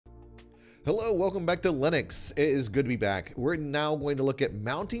Hello, welcome back to Linux. It is good to be back. We're now going to look at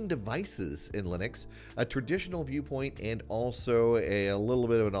mounting devices in Linux, a traditional viewpoint, and also a little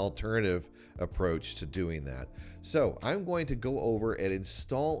bit of an alternative approach to doing that. So I'm going to go over and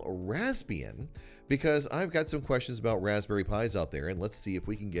install Raspbian because I've got some questions about Raspberry Pis out there, and let's see if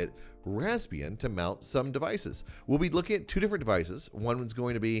we can get Raspbian to mount some devices. We'll be looking at two different devices. One is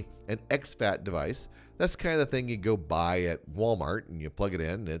going to be an exfat device. That's kind of the thing you go buy at Walmart and you plug it in,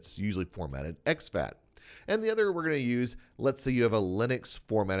 and it's usually formatted exfat. And the other we're going to use, let's say you have a Linux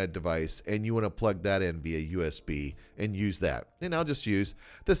formatted device and you want to plug that in via USB and use that. And I'll just use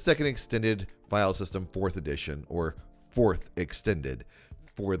the second extended file system 4th edition or 4th extended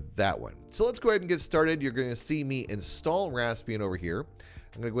for that one. So let's go ahead and get started. You're going to see me install Raspbian over here.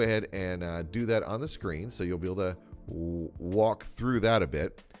 I'm going to go ahead and do that on the screen so you'll be able to walk through that a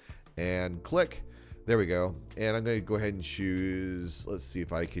bit and click. There we go. And I'm going to go ahead and choose, let's see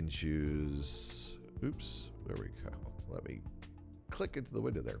if I can choose, oops, there we go. Let me click into the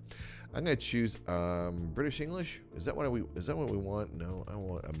window there. I'm going to choose British English. Is that what we want? No, I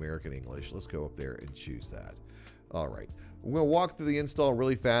want American English. Let's go up there and choose that. All right. We're going to walk through the install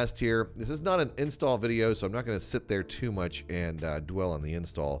really fast here. This is not an install video, so I'm not going to sit there too much and dwell on the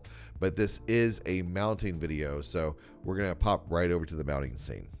install, but this is a mounting video, so we're going to pop right over to the mounting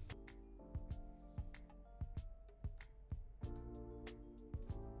scene.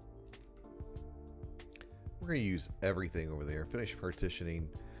 We're going to use everything over there. Finish partitioning.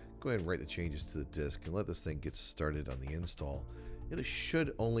 Go ahead and write the changes to the disk and let this thing get started on the install. It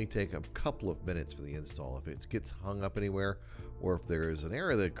should only take a couple of minutes for the install. If it gets hung up anywhere or if there is an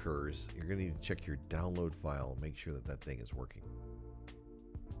error that occurs, you're going to need to check your download file and make sure that that thing is working.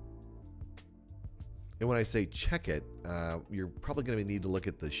 And when I say check it, you're probably going to need to look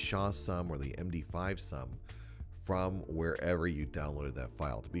at the SHA sum or the MD5 sum from wherever you downloaded that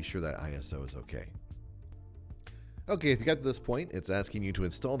file to be sure that ISO is okay. Okay, if you got to this point, it's asking you to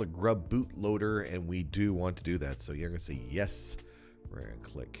install the grub bootloader, and we do want to do that. So you're going to say yes. We're going to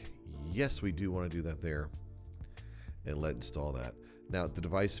click yes, we do want to do that there, and let install that. Now, the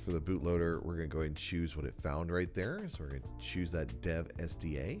device for the bootloader, we're going to go ahead and choose what it found right there. So we're going to choose that dev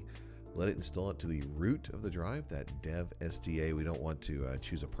SDA. Let it install it to the root of the drive, that dev SDA. We don't want to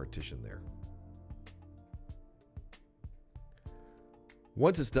choose a partition there.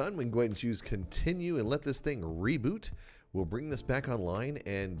 Once it's done, we can go ahead and choose continue and let this thing reboot. We'll bring this back online,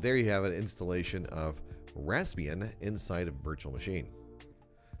 and there you have an installation of Raspbian inside a virtual machine.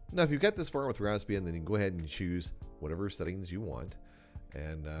 Now, if you've got this far with Raspbian, then you can go ahead and choose whatever settings you want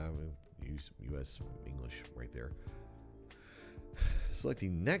and use US English right there.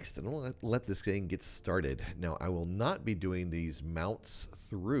 Selecting next, and we'll let this thing get started. Now, I will not be doing these mounts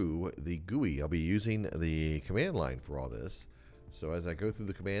through the GUI. I'll be using the command line for all this. So as I go through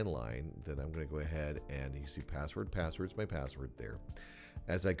the command line, then I'm going to go ahead and you see password's my password there.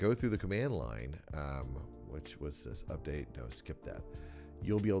 As I go through the command line, which was this update, no, skip that.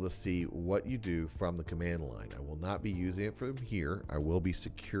 You'll be able to see what you do from the command line. I will not be using it from here. I will be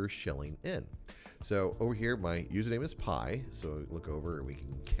secure shelling in. So over here, my username is Pi. So look over and we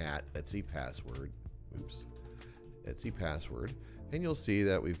can cat Etsy password. Oops. Etsy password. And you'll see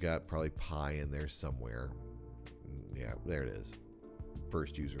that we've got probably Pi in there somewhere. Yeah, there it is.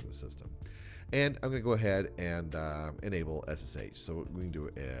 First user of the system. And I'm going to go ahead and enable SSH. So we can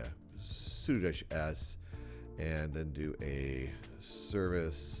do a sudo-s and then do a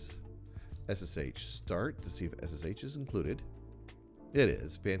service SSH start to see if SSH is included. It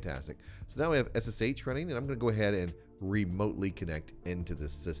is. Fantastic. So now we have SSH running, and I'm going to go ahead and remotely connect into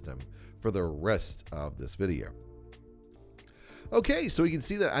this system for the rest of this video. Okay, so you can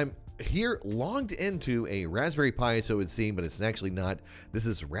see that I'm here logged into a Raspberry Pi, so it would seem, but it's actually not. This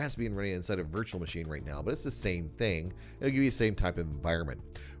is Raspbian running inside a virtual machine right now, but it's the same thing. It'll give you the same type of environment.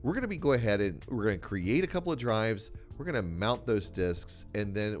 We're going to go ahead and we're going to create a couple of drives. We're going to mount those disks,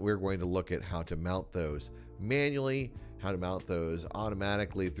 and then we're going to look at how to mount those manually, how to mount those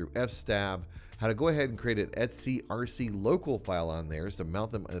automatically through fstab, how to go ahead and create an rc.local file on there to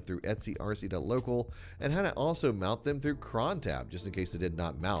mount them through rc.local, and how to also mount them through crontab, just in case they did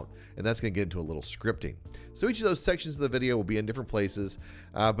not mount. And that's going to get into a little scripting. So each of those sections of the video will be in different places,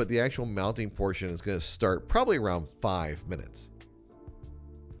 but the actual mounting portion is going to start probably around 5 minutes.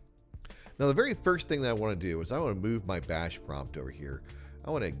 Now, the very first thing that I want to do is I want to move my bash prompt over here.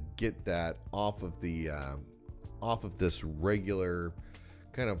 I want to get that off of the off of this regular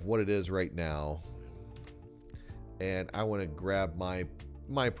kind of what it is right now, and I want to grab my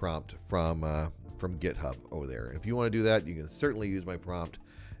prompt from GitHub over there. And if you want to do that, you can certainly use my prompt.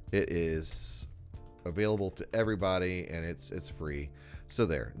 It is available to everybody, and it's free. So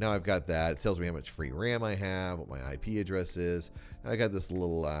there, now I've got that. It tells me how much free RAM I have, what my IP address is. And I got this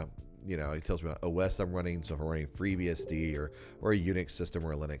little, it tells me what OS I'm running. So if I'm running FreeBSD or a Unix system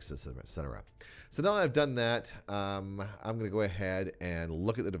or a Linux system, etc. So now that I've done that, I'm going to go ahead and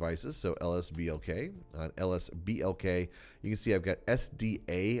look at the devices. So lsblk. On lsblk, you can see I've got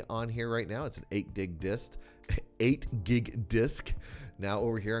SDA on here right now. It's an 8 gig disk. 8 gig disk. Now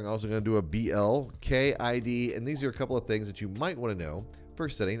over here, I'm also going to do a blkid, and these are a couple of things that you might want to know for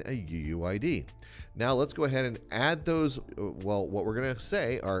setting a UUID. Now let's go ahead and add those. Well, what we're going to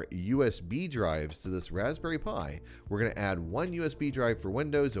say are USB drives to this Raspberry Pi. We're going to add one USB drive for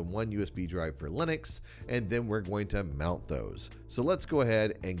Windows and one USB drive for Linux, and then we're going to mount those. So let's go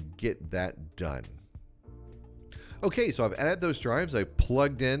ahead and get that done. Okay, so I've added those drives. I've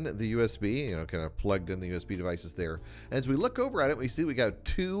plugged in the USB, kind of plugged in the USB devices there. As we look over at it, we see we got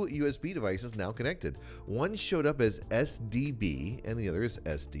two USB devices now connected. One showed up as SDB and the other is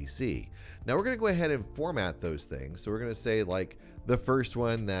SDC. Now we're going to go ahead and format those things. So we're going to say like the first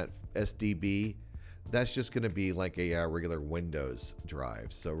one, that SDB, that's just going to be like a regular Windows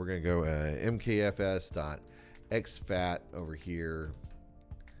drive. So we're going to go mkfs.exfat over here.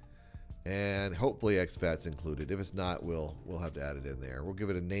 And hopefully exfat's included. If it's not, we'll have to add it in there. We'll give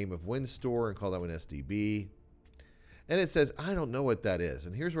it a name of WinStor and call that one SDB. And it says, I don't know what that is.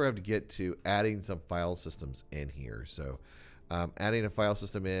 And here's where I have to get to adding some file systems in here. So adding a file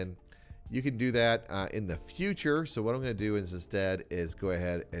system in, you can do that in the future. So what I'm going to do instead is go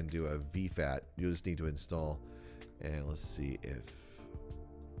ahead and do a VFAT. You'll just need to install. And let's see if,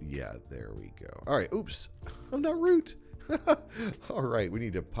 yeah, there we go. All right, oops, I'm not root. All right, we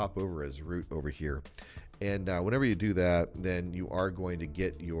need to pop over as root over here. And whenever you do that, then you are going to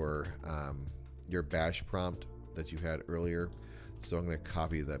get your bash prompt that you had earlier. So I'm going to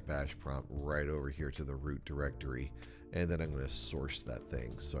copy that bash prompt right over here to the root directory. And then I'm going to source that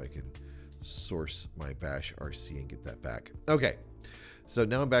thing so I can source my bash rc and get that back. Okay, so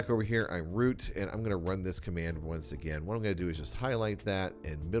now I'm back over here. I'm root, and I'm going to run this command once again. What I'm going to do is just highlight that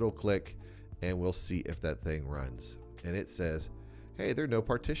and middle click, and we'll see if that thing runs. And it says, hey, there are no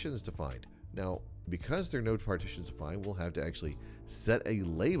partitions defined. Now, because there are no partitions defined, we'll have to actually set a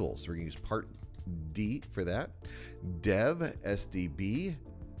label. So we're going to use part D for that. Dev SDB.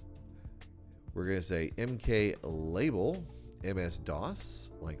 We're going to say mklabel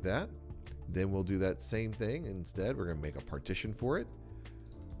msdos, like that. Then we'll do that same thing. Instead, we're going to make a partition for it.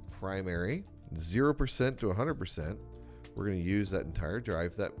 Primary, 0% to 100%. We're going to use that entire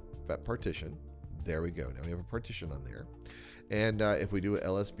drive, that partition. There we go. Now we have a partition on there. And if we do a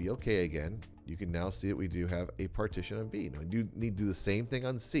lsblk again, you can now see that we do have a partition on B. Now we do need to do the same thing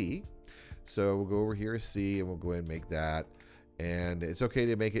on C. So we'll go over here to C and we'll go ahead and make that. And it's okay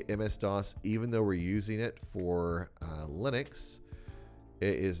to make it msdos, even though we're using it for Linux.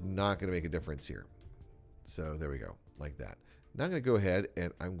 It is not going to make a difference here. So there we go, like that. Now I'm going to go ahead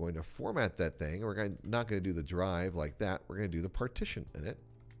and I'm going to format that thing. We're not going to do the drive like that. We're going to do the partition in it.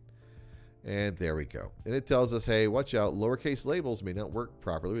 And there we go. And it tells us, hey, watch out, lowercase labels may not work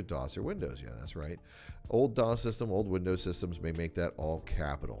properly with DOS or Windows. Yeah, that's right. Old DOS system, old Windows systems may make that all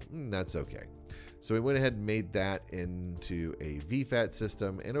capital. That's okay. So we went ahead and made that into a VFAT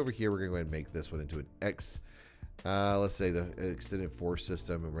system. And over here, we're going to go ahead and make this one into an let's say the extended force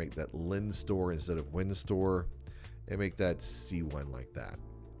system, and make that LinStor instead of WinStor, and make that C1 like that.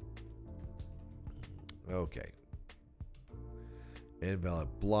 Okay. Invalid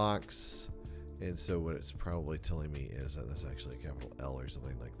blocks. And so what it's probably telling me is that that's actually a capital L or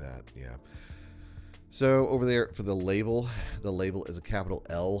something like that. Yeah. So over there for the label is a capital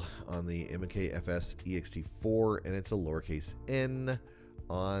L on the mkfs.ext4, and it's a lowercase n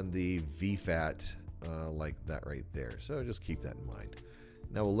on the VFAT, like that right there. So just keep that in mind.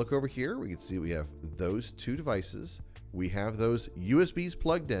 Now we'll look over here. We can see we have those two devices. We have those USBs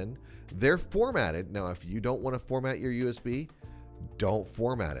plugged in. They're formatted. Now, if you don't want to format your USB, don't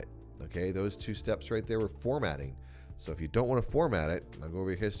format it. Okay, those two steps right there were formatting. So if you don't want to format it, I'll go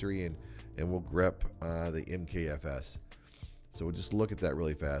over history and we'll grep the mkfs. So we'll just look at that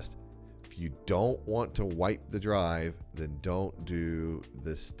really fast. If you don't want to wipe the drive, then don't do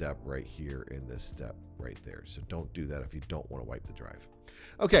this step right here and this step right there. So don't do that if you don't want to wipe the drive.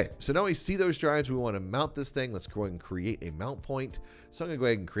 Okay, so now we see those drives. We want to mount this thing. Let's go ahead and create a mount point. So I'm going to go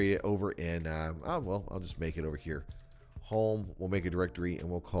ahead and create it over in, I'll just make it over here. Home, we'll make a directory and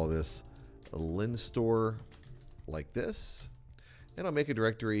we'll call this LinStor like this. And I'll make a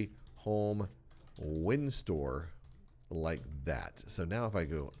directory home WinStor like that. So now if I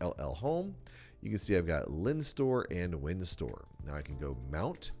go LL home, you can see I've got LinStor and WinStor. Now I can go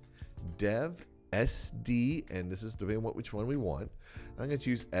mount dev SD, and this is depending on which one we want. I'm going to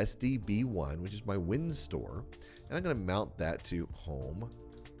choose SDB1, which is my WinStor, and I'm going to mount that to home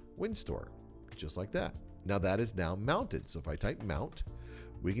WinStor, just like that. Now that is now mounted. So if I type mount,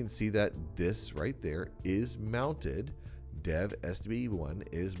 we can see that this right there is mounted. Dev SDB1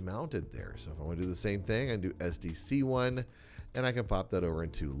 is mounted there. So if I want to do the same thing, I can do SDC1, and I can pop that over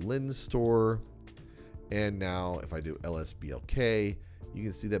into LinStor. And now if I do lsblk, you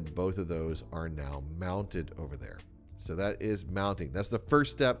can see that both of those are now mounted over there. So that is mounting. That's the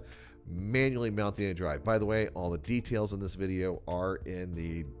first step, manually mounting a drive. By the way, all the details in this video are in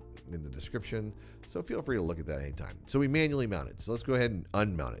the description, so feel free to look at that anytime. So we manually mount it. So let's go ahead and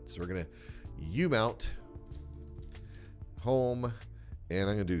unmount it. So we're going to umount home, and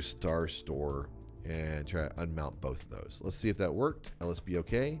I'm going to do star store and try to unmount both of those. Let's see if that worked.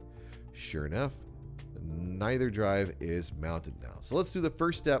 lsblk. Sure enough, neither drive is mounted now. So let's do the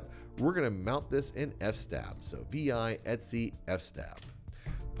first step. We're going to mount this in fstab. So vi etc fstab.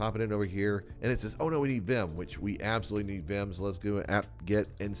 Pop it in over here, and it says, oh no, we need Vim, which we absolutely need Vim. So let's go apt-get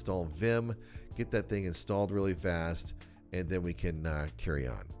install Vim, get that thing installed really fast, and then we can carry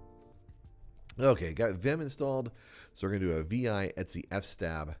on. Okay, got Vim installed. So we're going to do a vi etc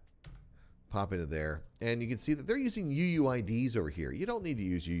fstab. Pop into there, and you can see that they're using UUIDs over here. You don't need to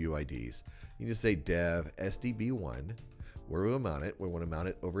use UUIDs. You just say dev SDB1. Where we mount it, we want to mount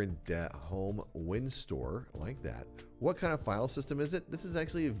it over in home WinStor, like that. What kind of file system is it? This is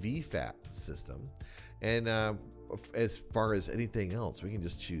actually a VFAT system. And as far as anything else, we can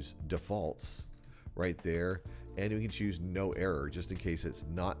just choose defaults right there, and we can choose no error, just in case it's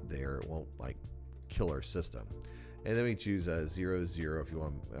not there. It won't like kill our system. And then we choose 0, 0 if you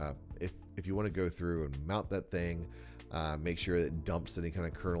want. If you want to go through and mount that thing, make sure it dumps any kind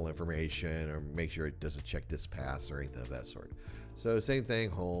of kernel information, or make sure it doesn't check this pass or anything of that sort. So same thing,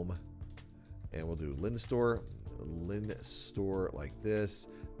 home, and we'll do LinStor like this.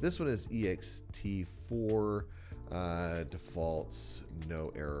 This one is ext4 defaults,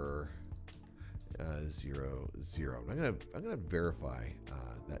 no error, 0, 0. I'm gonna verify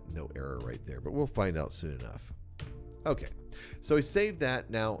that no error right there, but we'll find out soon enough. Okay, so we saved that.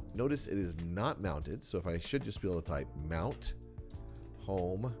 Now notice it is not mounted, so if I should just be able to type mount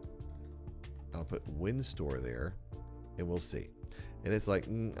home, I'll put WinStor there, and we'll see. And it's like,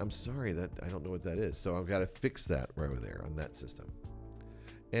 I'm sorry, that I don't know what that is, so I've got to fix that right over there on that system.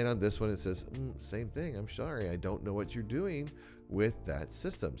 And on this one it says, same thing, I'm sorry, I don't know what you're doing with that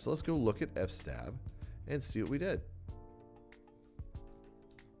system. So let's go look at fstab and see what we did.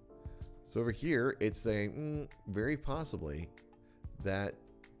 So over here, it's saying very possibly that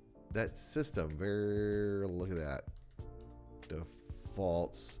that system, look at that,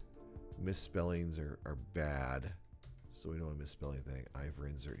 defaults, misspellings are bad. So we don't want to misspell anything. I for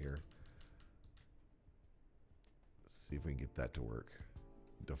insert here. Let's see if we can get that to work.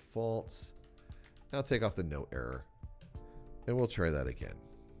 Defaults. Now take off the no error, and we'll try that again.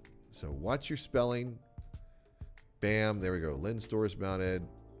 So watch your spelling. Bam, there we go. LinStor is mounted,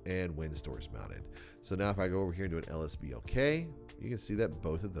 and WinStor is mounted. So now if I go over here and do an lsblk, you can see that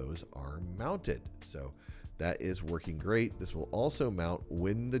both of those are mounted. So that is working great. This will also mount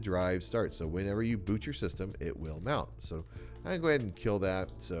when the drive starts. So whenever you boot your system, it will mount. So I'm gonna go ahead and kill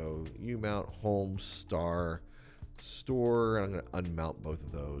that. So you mount home star store, and I'm gonna unmount both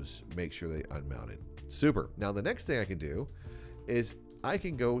of those, make sure they unmounted. Super. Now the next thing I can do is I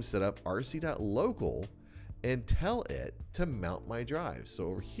can go set up rc.local and tell it to mount my drive. So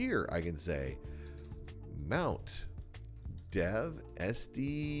over here, I can say mount dev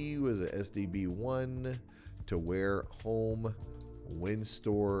SDB1 to where home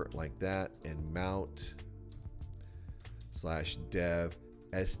WinStor like that, and mount /dev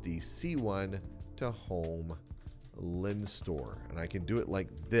SDC1 to home LinStor. And I can do it like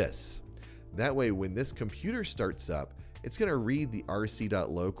this. That way, when this computer starts up, it's going to read the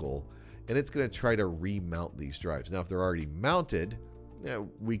rc.local, and it's going to try to remount these drives. Now, if they're already mounted,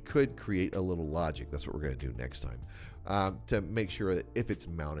 we could create a little logic. That's what we're going to do next time, to make sure that if it's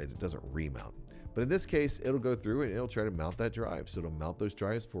mounted, it doesn't remount. But in this case, it'll go through and it'll try to mount that drive. So it'll mount those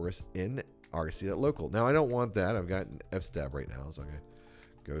drives for us in rc.local. Now, I don't want that. I've got an fstab right now, so I'm going to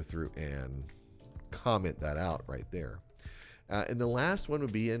go through and comment that out right there. And the last one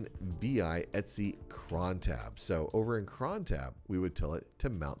would be in vi etc crontab. So over in crontab, we would tell it to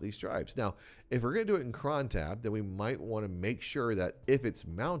mount these drives. Now, if we're going to do it in crontab, then we might want to make sure that if it's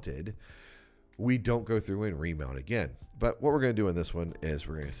mounted, we don't go through and remount again. But what we're going to do in this one is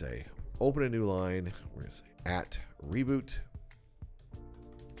we're going to say, open a new line. We're going to say at reboot.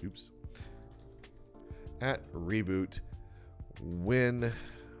 Oops. At reboot when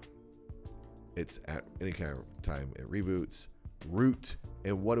it's at any kind of time it reboots. Root,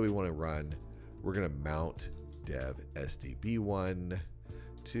 and what do we want to run? We're going to mount dev sdb1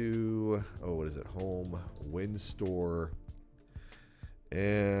 to, oh, what is it? Home WinStor.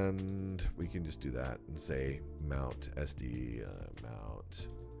 And we can just do that and say mount mount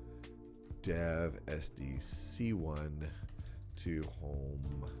dev sdc1 to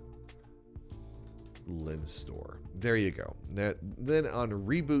home LinStor. There you go. Then on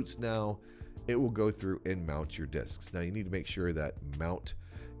reboots now, it will go through and mount your disks. Now you need to make sure that mount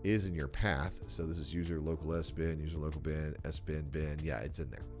is in your path. So this is user local sbin, user local bin, sbin bin. Yeah, it's in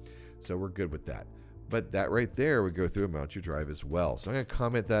there. So we're good with that. But that right there would go through and mount your drive as well. So I'm going to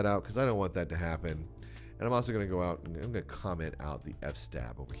comment that out because I don't want that to happen. And I'm also going to go out and I'm going to comment out the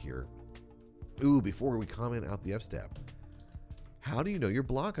fstab over here. Ooh, before we comment out the fstab, how do you know your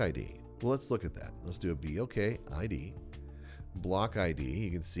block ID? Well, let's look at that. Let's do a blk ID, block ID.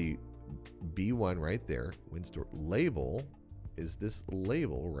 You can see B1 right there. WinStor label is this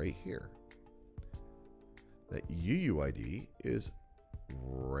label right here. That UUID is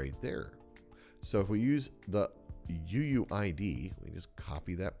right there. So if we use the UUID, we just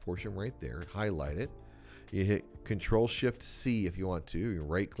copy that portion right there, highlight it. You hit Control-Shift-C if you want to. You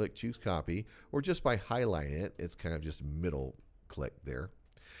right-click, choose copy, or just by highlighting it, it's kind of just middle click there.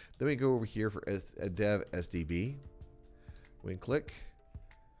 Then we go over here for a dev SDB. We can click,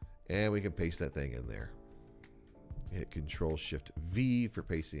 and we can paste that thing in there. Hit Control-Shift-V for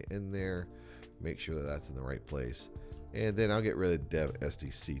pasting it in there. Make sure that that's in the right place. And then I'll get rid of dev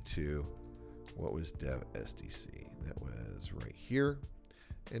SDC2. What was dev SDC? That was right here.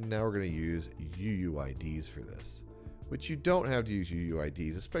 And now we're going to use UUIDs for this, which you don't have to use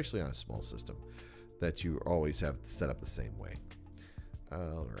UUIDs, especially on a small system that you always have set up the same way.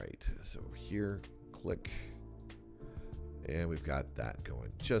 All right, so here, click, and we've got that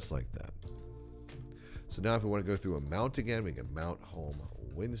going just like that. So now if we want to go through a mount again, we can mount home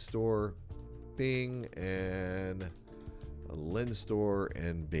WinStor, Bing, and LinStor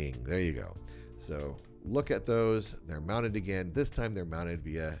and Bing. There you go. So look at those. They're mounted again. This time they're mounted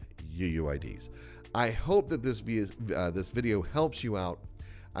via UUIDs. I hope that this video helps you out.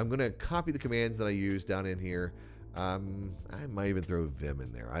 I'm going to copy the commands that I use down in here. I might even throw Vim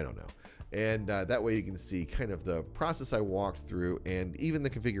in there. I don't know. And that way you can see kind of the process I walked through and even the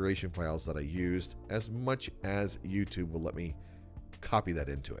configuration files that I used, as much as YouTube will let me copy that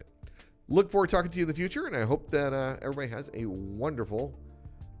into it. Look forward to talking to you in the future, and I hope that everybody has a wonderful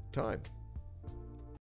time.